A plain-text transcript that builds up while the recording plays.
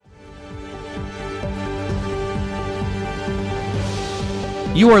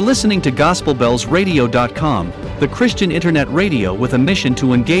You are listening to GospelBellsRadio.com, the Christian internet radio with a mission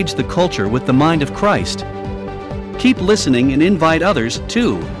to engage the culture with the mind of Christ. Keep listening and invite others,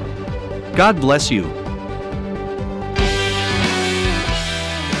 too. God bless you.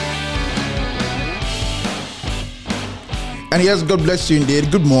 And yes, God bless you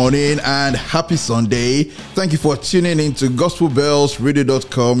indeed. Good morning and happy Sunday. Thank you for tuning in to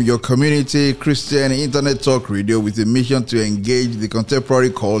GospelBellsRadio.com, your community Christian internet talk radio with a mission to engage the contemporary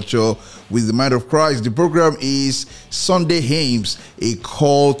culture with the mind of Christ. The program is Sunday Hymns, a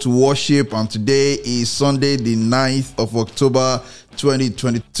call to worship, and today is Sunday, the 9th of October,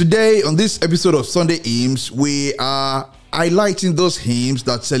 2020. Today, on this episode of Sunday Hymns, we are highlighting those hymns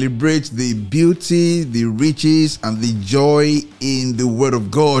that celebrate the beauty, the riches, and the joy in the Word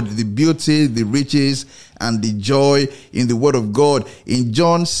of God. The beauty, the riches, and the joy in the Word of God. In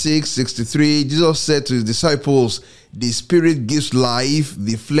John 6:63, Jesus said to his disciples, "The Spirit gives life,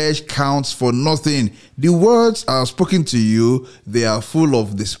 the flesh counts for nothing. The words are spoken to you, they are full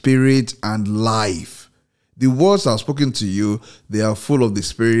of the Spirit and life." The words are spoken to you, they are full of the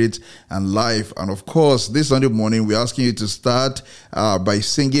Spirit and life. And of course, this Sunday morning, we're asking you to start by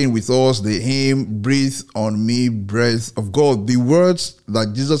singing with us the hymn, "Breathe on Me, Breath of God." The words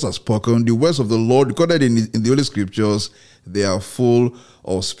that Jesus has spoken, the words of the Lord recorded in the Holy Scriptures, they are full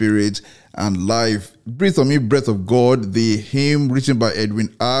of Spirit and life. "Breathe on Me, Breath of God," the hymn written by Edwin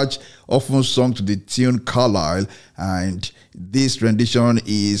Arch, often sung to the tune Carlyle, and this rendition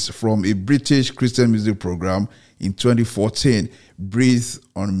is from a British Christian music program in 2014. "Breathe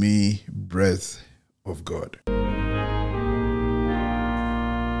on Me, Breath of God."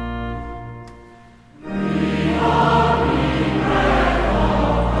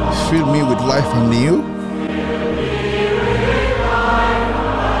 Fill me with life anew,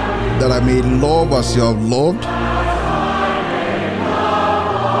 that I may love as you have loved,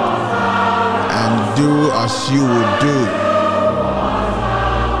 and do as you would do.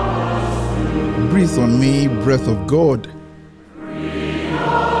 Breathe on me, breath of God,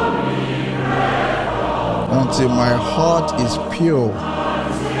 until my heart is pure,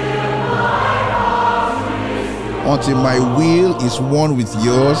 until my will is one with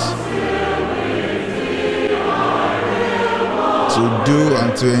yours, to do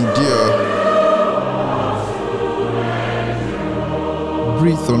and to endure.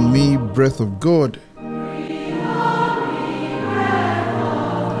 Breathe on me, breath of God.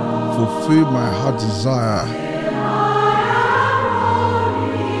 Fulfill my heart desire,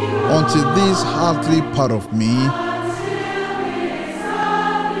 until this heartly part of me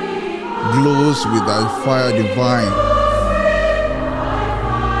glows with thy fire divine.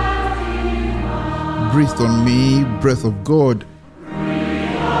 Breathe on me, breath of God,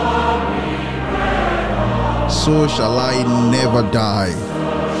 so shall I never die,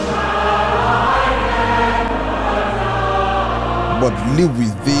 but live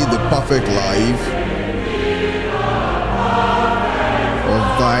with thee the perfect life of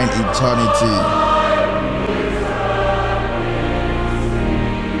thine eternity.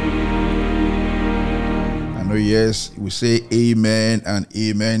 I know, yes, we say amen and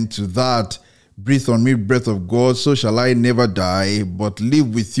amen to that. Breathe on me, breath of God, so shall I never die, but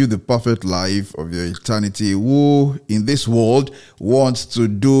live with you the perfect life of your eternity. Who in this world wants to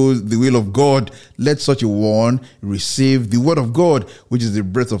do the will of God? Let such a one receive the word of God, which is the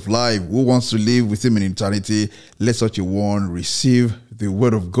breath of life. Who wants to live with him in eternity? Let such a one receive the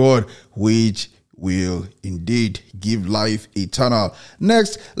word of God, which will indeed give life eternal.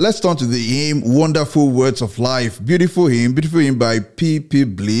 Next, let's turn to the hymn, Wonderful Words of Life. Beautiful hymn by P.P.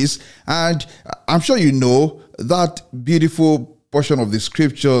 Bliss. And I'm sure you know that beautiful portion of the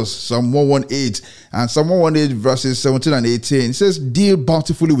scriptures, Psalm 118 and Psalm 118 verses 17 and 18. It says, "Deal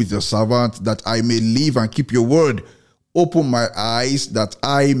bountifully with your servant, that I may live and keep your word. Open my eyes that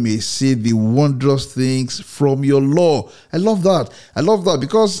I may see the wondrous things from your law." I love that.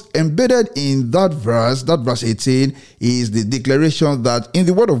 Because embedded in that verse 18, is the declaration that in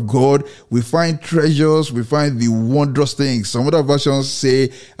the word of God, we find treasures, we find the wondrous things. Some other versions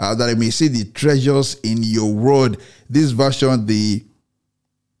say that I may see the treasures in your word. This version, the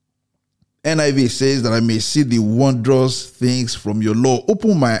NIV, says that I may see the wondrous things from your law.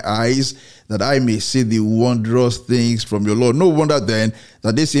 Open my eyes that I may see the wondrous things from your law. No wonder then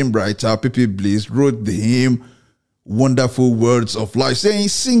that this hymn writer, P.P. Bliss, wrote the hymn Wonderful Words of Life, saying,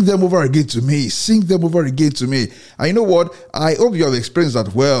 sing them over again to me. Sing them over again to me. And you know what? I hope you have experienced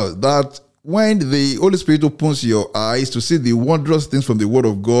that well, that when the Holy Spirit opens your eyes to see the wondrous things from the Word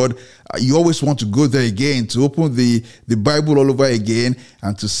of God, you always want to go there again, to open the Bible all over again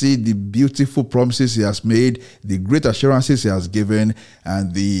and to see the beautiful promises He has made, the great assurances He has given,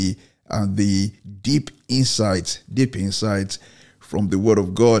 and the deep insights from the Word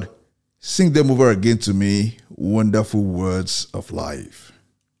of God. Sing them over again to me, wonderful words of life.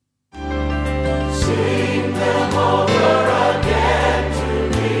 Sing them over again to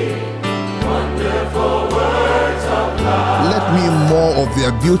me, wonderful words of life. Let me more of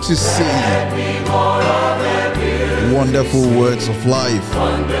their beauty sing. Let me more of their beauty Wonderful words of life.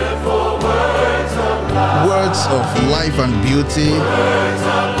 Wonderful words of life. Words of life and beauty. Words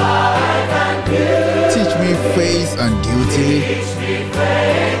of life and beauty. Teach me faith and duty. Teach me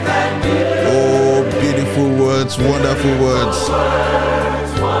faith and beauty. Oh, beautiful words, wonderful words.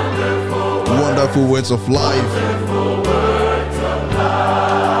 Wonderful words of life. Wonderful words of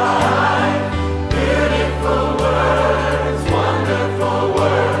life. Beautiful words, wonderful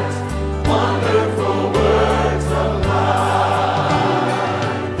words of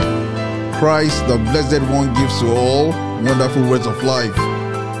life. Christ, the Blessed One, gives to all wonderful words of life.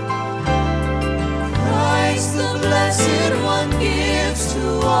 Christ, the Blessed One, gives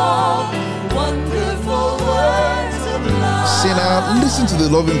to all wonderful words of life. Sinner, listen to the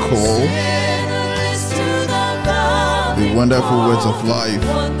loving call. The wonderful words of life.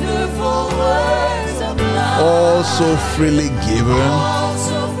 Wonderful words of life. All so freely given.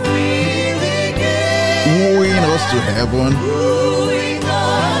 Also freely given. Wooing us to heaven. Wooing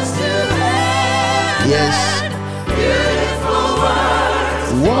us to heaven. Yes. Beautiful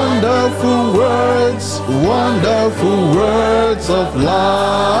words. Wonderful words of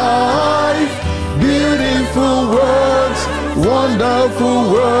life. Beautiful words, wonderful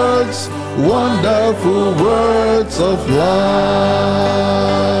words of life.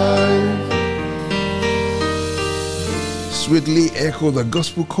 Sweetly echo the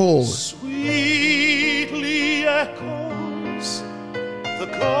gospel call. Sweetly echoes the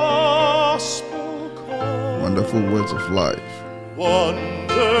gospel call. Wonderful words of life.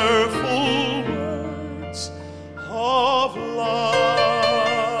 Wonderful words of life.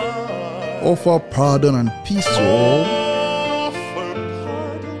 Offer pardon and peace to all. Offer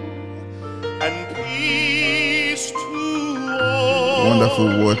pardon and peace to all.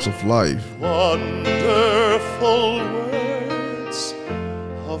 Wonderful words of life. Wonderful words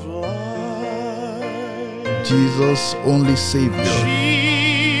of life. Jesus, only Savior.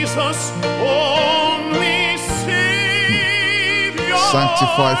 Jesus, only Savior.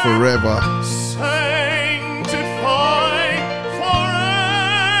 Sanctify forever. Sanctify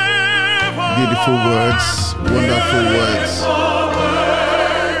forever. Beautiful words, wonderful words.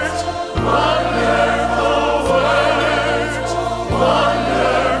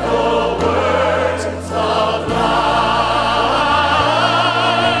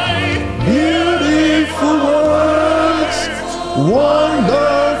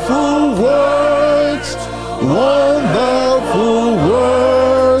 Wonderful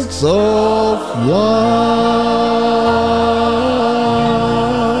words of life.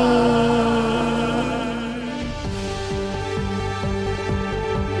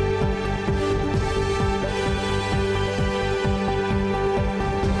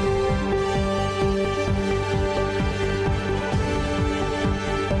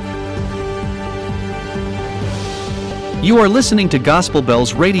 You are listening to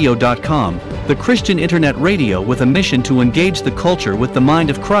GospelBellsRadio.com, the Christian internet radio with a mission to engage the culture with the mind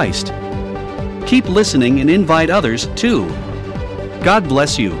of Christ. Keep listening and invite others, too. God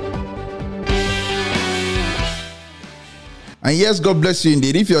bless you. And yes, God bless you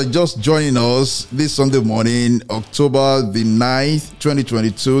indeed. If you are just joining us this Sunday morning, October the 9th,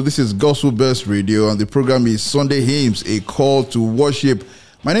 2022, this is Gospel Bells Radio, and the program is Sunday Hymns, a call to worship.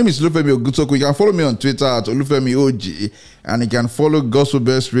 My name is Olufemi Ogutoku. You can follow me on Twitter at OlufemiOG, and you can follow Gospel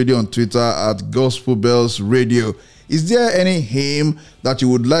Bells Radio on Twitter at Gospel Bells Radio. Is there any hymn that you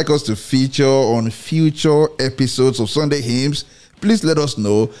would like us to feature on future episodes of Sunday Hymns? Please let us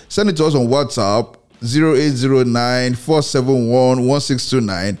know. Send it to us on WhatsApp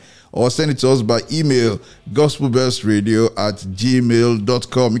 0809-471-1629, or send it to us by email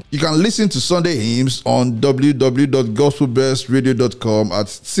gospelbellsradio@gmail.com. You can listen to Sunday Hymns on www.gospelbellsradio.com at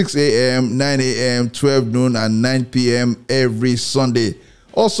 6 a.m., 9 a.m., 12 noon, and 9 p.m. every Sunday.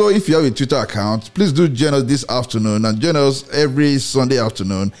 Also, if you have a Twitter account, please do join us this afternoon and join us every Sunday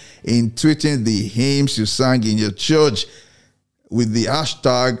afternoon in tweeting the hymns you sang in your church with the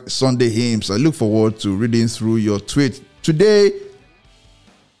hashtag Sunday Hymns. I look forward to reading through your tweet. Today,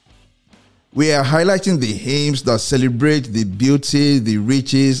 We are highlighting the hymns that celebrate the beauty, the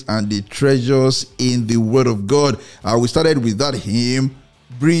riches, and the treasures in the Word of God. We started with that hymn,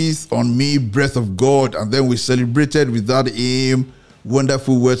 Breathe on Me, Breath of God, and then we celebrated with that hymn,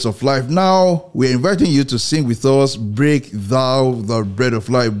 Wonderful Words of Life. Now, we're inviting you to sing with us, Break Thou the Bread of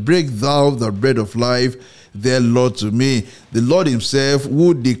Life. Break Thou the Bread of Life, dear Lord, to me. The Lord himself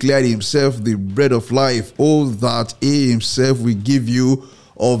who declared himself the bread of life. Oh, that he himself will give you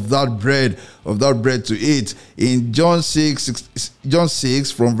of that bread to eat. In John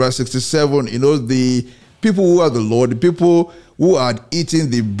 6 from verse 67, the people who are the Lord, the people who had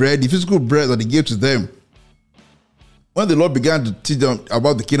eaten the bread, the physical bread that he gave to them, when the Lord began to teach them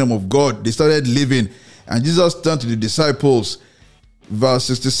about the kingdom of God, they started living. And Jesus turned to the disciples, verse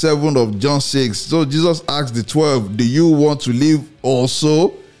 67 of John 6. So Jesus asked the 12, do you want to live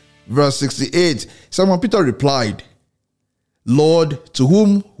also? Verse 68, Simon Peter replied, Lord, to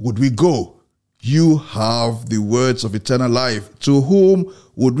whom would we go? You have the words of eternal life. To whom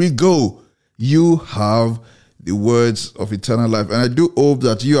would we go? You have the words of eternal life. And I do hope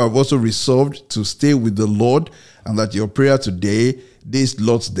that you have also resolved to stay with the Lord, and that your prayer today, this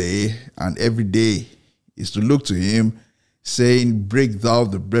Lord's Day, and every day is to look to him, saying, break thou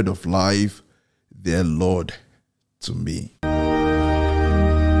the bread of life, dear Lord, to me.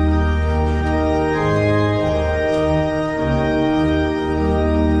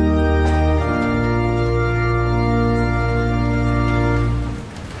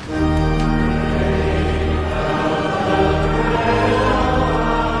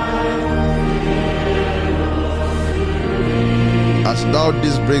 As thou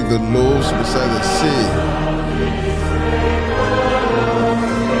didst break the loaves beside the sea,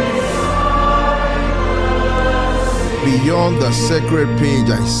 beyond the sacred page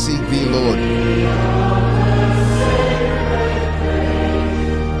I seek thee, Lord.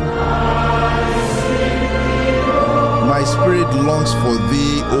 My spirit longs for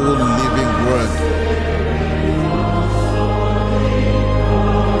thee, O living word.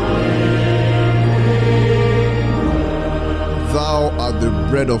 Thou art the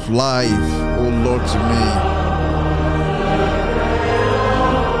bread of life, O Lord, to me.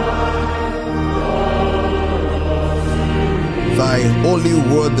 Thy holy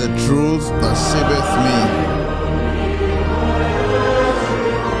word, the truth that saveth me.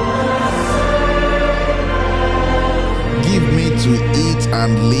 Give me to eat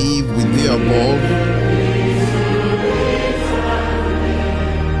and live with thee above.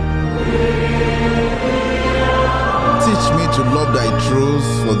 Teach me to love thy truth,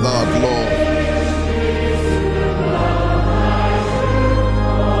 for thou art love.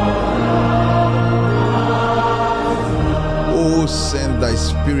 Oh, send thy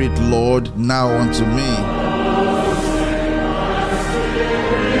spirit, Lord, now unto me.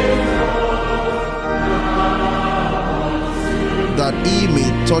 That he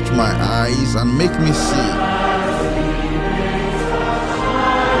may touch my eyes and make me see.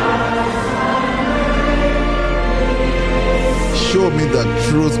 Show me the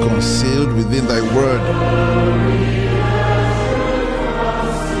truth concealed within thy word.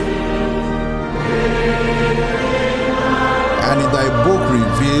 And in thy book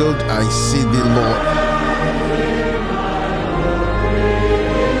revealed, I see thee, Lord.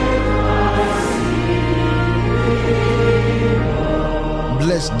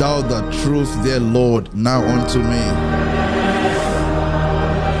 Bless thou the truth, dear Lord, now unto me.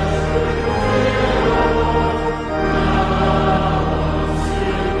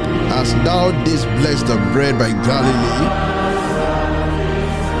 As thou didst bless the bread by Galilee,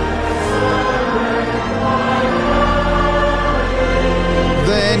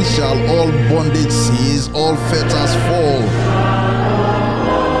 then shall all bondage cease, all fetters fall.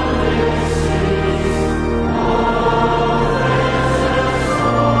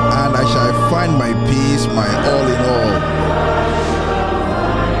 And I shall find my peace, my all in all.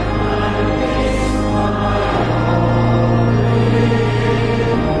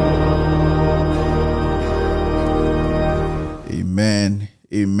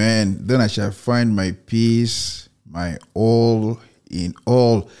 Amen. Then I shall find my peace, my all in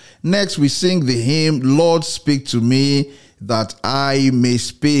all. Next, we sing the hymn, Lord, speak to me that I may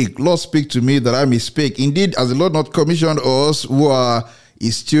speak. Lord, speak to me that I may speak. Indeed, has the Lord not commissioned us who are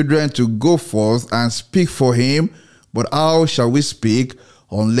his children to go forth and speak for him? But how shall we speak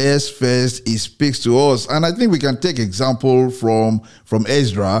unless first he speaks to us? And I think we can take example from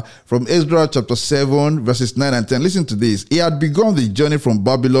Ezra chapter 7, verses 9 and 10. Listen to this. He had begun the journey from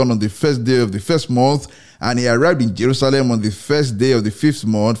Babylon on the first day of the first month, and he arrived in Jerusalem on the first day of the fifth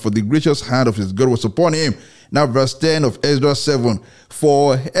month, for the gracious hand of his God was upon him. Now verse 10 of Ezra 7.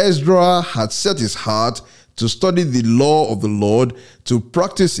 For Ezra had set his heart to study the law of the Lord, to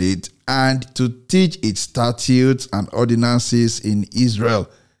practice it, and to teach its statutes and ordinances in Israel.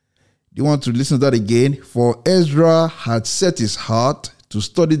 Do you want to listen to that again? For Ezra had set his heart to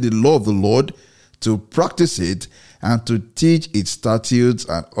study the law of the Lord, to practice it, and to teach its statutes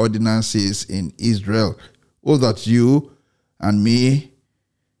and ordinances in Israel. Oh, that you and me,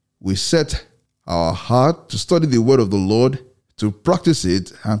 we set our heart to study the word of the Lord, to practice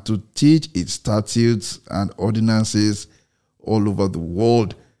it, and to teach its statutes and ordinances all over the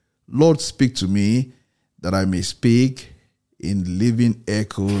world. Lord, speak to me that I may speak in living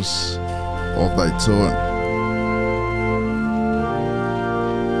echoes of thy tone.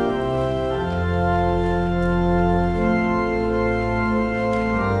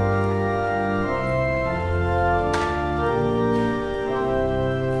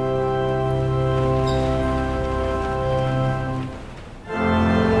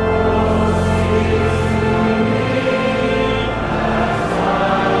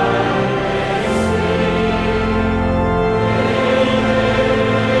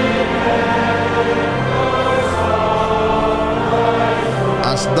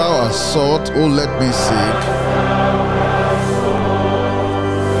 Sought, oh let me seek.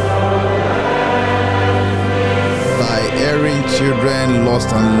 Thy erring children lost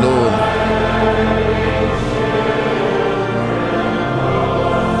and lone.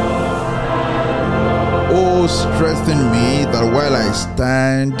 Oh, strengthen me that while I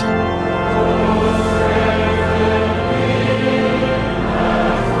stand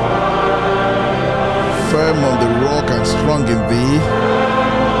firm on the rock and strong in thee,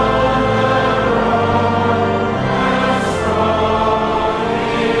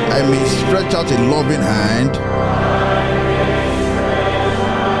 I may stretch out a loving hand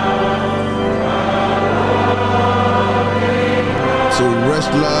to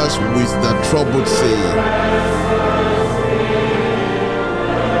wrestlers with the troubled sea.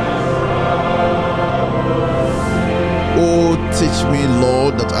 Oh, teach me,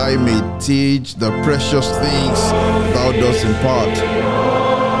 Lord, that I may teach the precious things thou dost impart.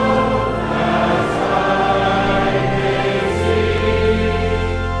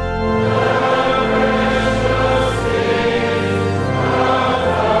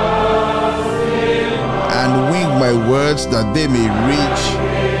 Words that they may reach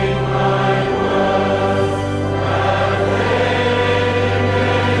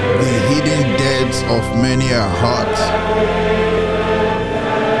the hidden depths of many a heart.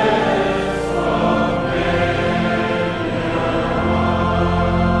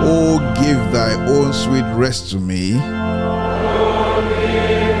 Oh, give thy own sweet rest to me,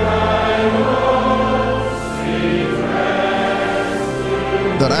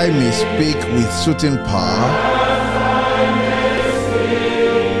 that I may speak with soothing power,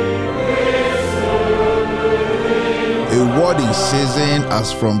 a word in season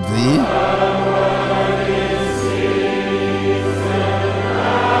as from thee,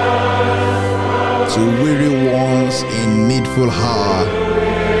 to weary ones in needful hour.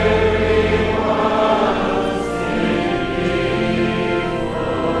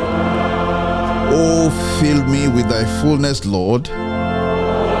 Oh, fill me with thy fullness, Lord,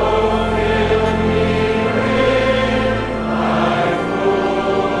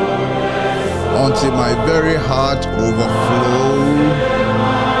 until my very heart overflow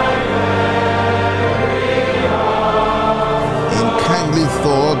in kindly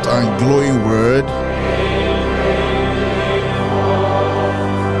thought and glowing word,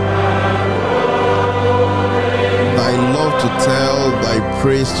 thy love to tell, thy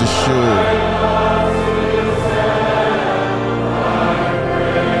praise to show.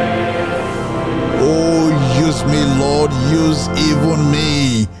 Oh, use me, Lord, use even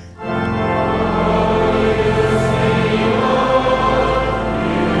me.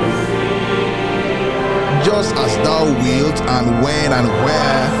 Just as thou wilt, and when and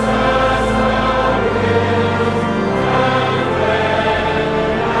where,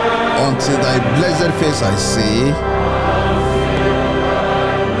 until thy blessed face I see,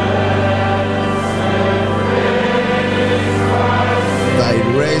 thy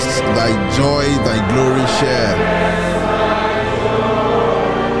rest, thy joy, thy glory share.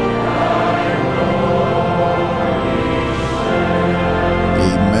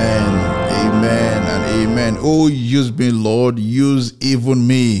 Amen. Oh, use me, Lord, use even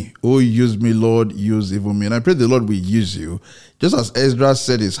me. Oh, use me, Lord, use even me. And I pray the Lord will use you. Just as Ezra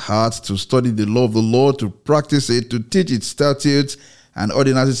set his heart to study the law of the Lord, to practice it, to teach its statutes and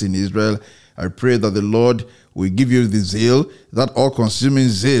ordinances in Israel, I pray that the Lord will give you the zeal, that all-consuming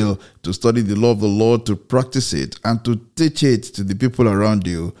zeal to study the law of the Lord, to practice it, and to teach it to the people around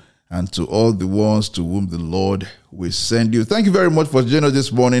you and to all the ones to whom the Lord will send you. Thank you very much for joining us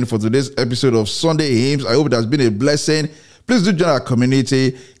this morning for today's episode of Sunday Hymns. I hope it has been a blessing. Please do join our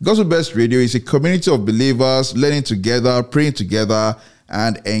community. Gospel Bells Radio is a community of believers learning together, praying together,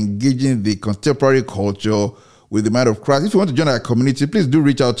 and engaging the contemporary culture with the mind of Christ. If you want to join our community, please do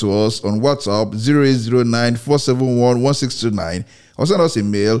reach out to us on WhatsApp 0809-471-1629 or send us a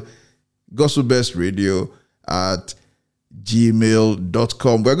mail,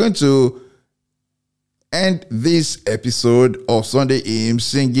 gospelbellsradio@gmail.com. We're going to end this episode of Sunday Hymn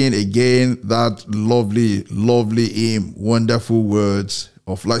singing again that lovely, lovely hymn, Wonderful Words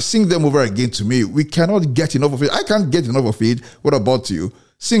of Life. Sing them over again to me. We cannot get enough of it. I can't get enough of it. What about you?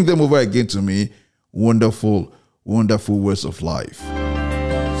 Sing them over again to me. Wonderful, wonderful words of life.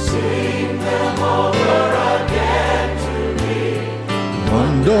 Sing them over again to me.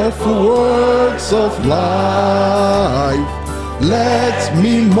 Wonderful words of life. Let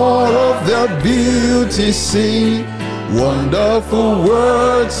me more of their beauty see. Wonderful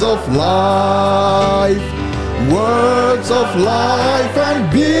words of life. Words of life and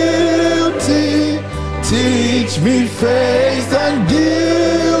beauty. Teach me faith and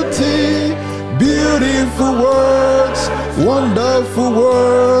guilty. Beautiful words, wonderful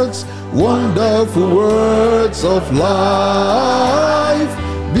words, wonderful words of life.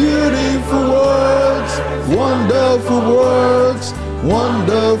 Beautiful words, wonderful words,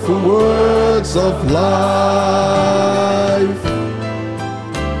 wonderful words of life.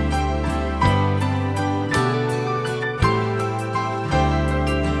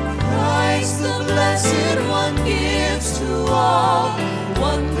 Christ the Blessed One gives to all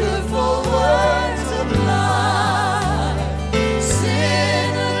wonderful words of life.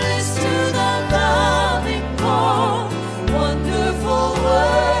 Sinnerless to the loving call, wonderful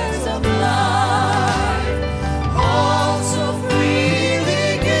words of life. All so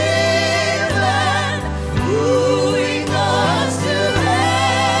freely given, wooing us to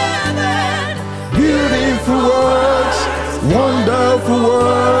heaven. Beautiful words, wonderful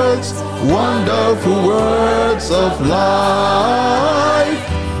words, wonderful words of life.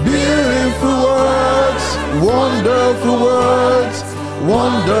 Beautiful words, wonderful words,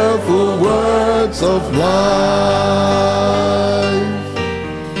 wonderful words of life.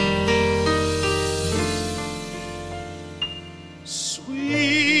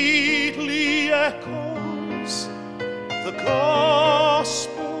 Sweetly echoes the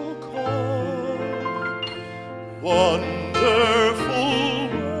gospel call. Wonderful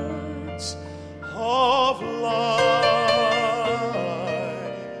words of life.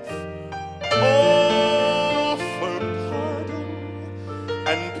 Offer pardon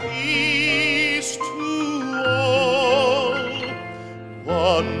and peace to all.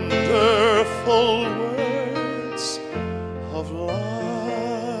 Wonderful words of life.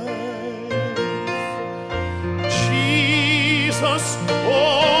 Jesus,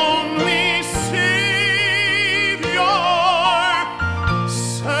 only Savior,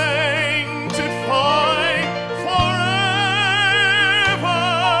 sanctify forever.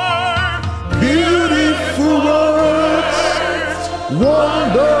 Beautiful words,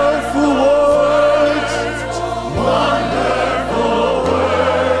 wonderful words, wonderful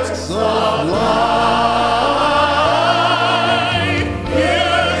words of life.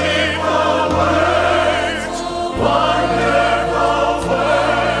 Beautiful words, wonderful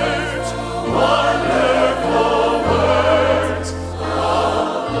words, wonderful words of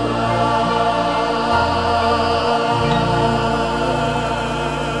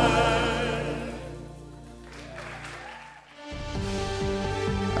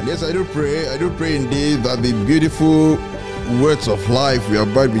And yes, I do pray indeed that the beautiful words of life will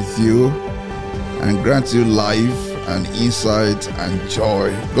abide with you and grant you life and insight and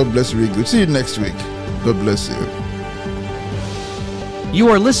joy. God bless you. Really good. See you next week. God bless you. You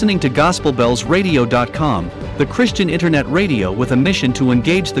are listening to GospelBellsRadio.com, the Christian internet radio with a mission to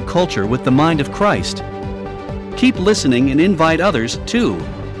engage the culture with the mind of Christ. Keep listening and invite others, too.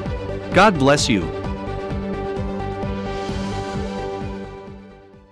 God bless you.